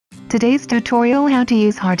Today's tutorial: how to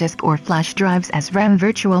use hard disk or flash drives as RAM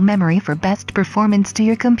virtual memory for best performance to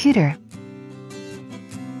your computer.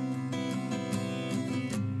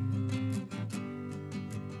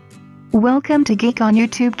 Welcome to Geek on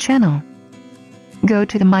YouTube channel. Go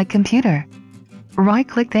to the My Computer.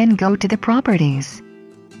 Right-click, then go to the Properties.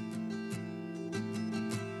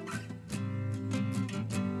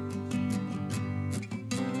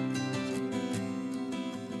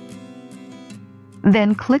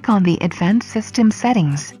 Then click on the Advanced System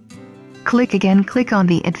Settings. Click on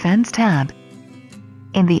the Advanced tab.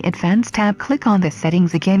 In the Advanced tab, click on the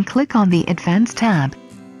Settings again, click on the Advanced tab.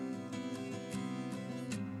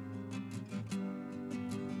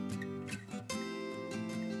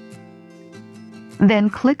 Then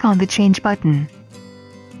click on the Change button.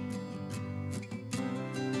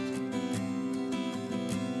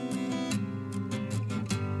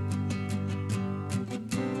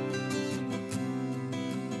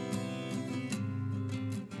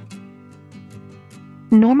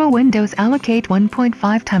 Normal Windows allocate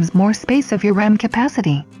 1.5 times more space of your RAM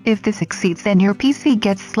capacity. If this exceeds, then your PC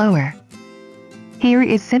gets slower. Here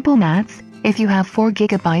is simple maths. If you have 4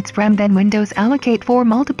 GB RAM, then Windows allocate 4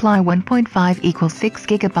 multiply 1.5 equals 6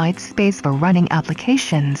 GB space for running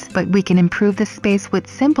applications. But we can improve the space with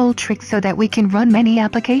simple tricks so that we can run many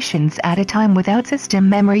applications at a time without system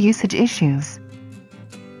memory usage issues.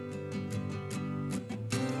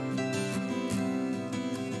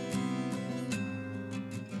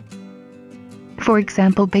 For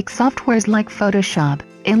example, big softwares like Photoshop,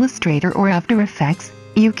 Illustrator or After Effects,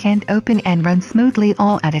 you can't open and run smoothly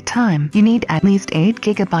all at a time. You need at least 8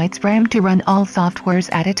 GB RAM to run all softwares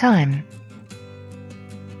at a time.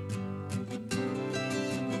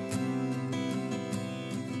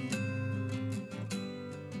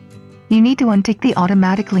 You need to untick the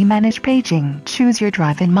automatically manage paging. Choose your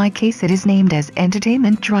drive. In my case, it is named as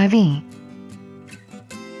Entertainment Drive E.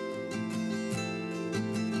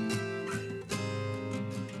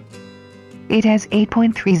 It has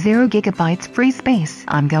 8.30 GB free space.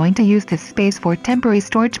 I'm going to use this space for temporary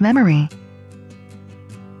storage memory.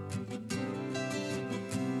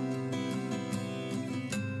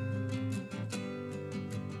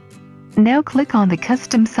 Now click on the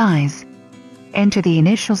custom size. Enter the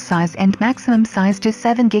initial size and maximum size to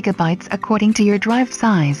 7 GB according to your drive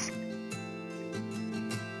size.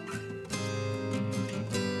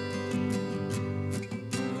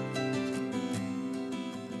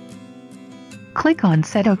 Click on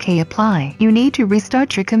Set OK Apply. You need to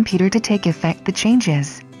restart your computer to take effect the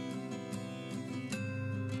changes.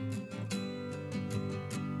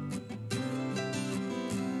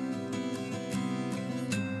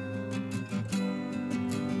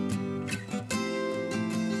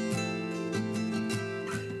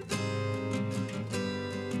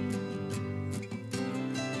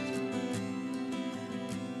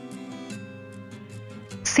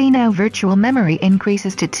 See now, virtual memory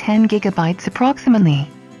increases to 10 GB approximately.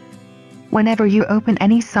 Whenever you open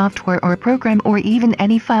any software or program or even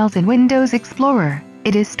any files in Windows Explorer,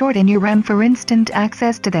 it is stored in your RAM for instant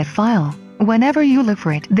access to that file. Whenever you look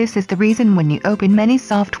for it, this is the reason when you open many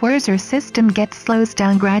softwares your system gets slows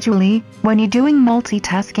down gradually. When you're doing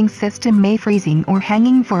multitasking, system may freezing or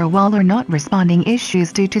hanging for a while or not responding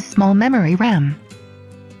issues due to small memory RAM.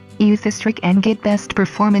 Use this trick and get best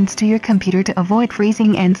performance to your computer to avoid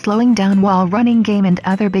freezing and slowing down while running game and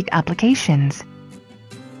other big applications.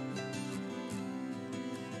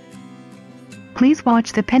 Please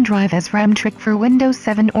watch the pen drive as RAM trick for Windows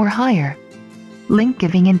 7 or higher. Link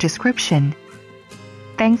giving in description.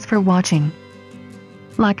 Thanks for watching.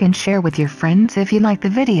 Like and share with your friends if you like the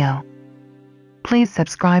video. Please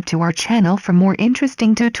subscribe to our channel for more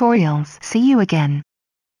interesting tutorials. See you again.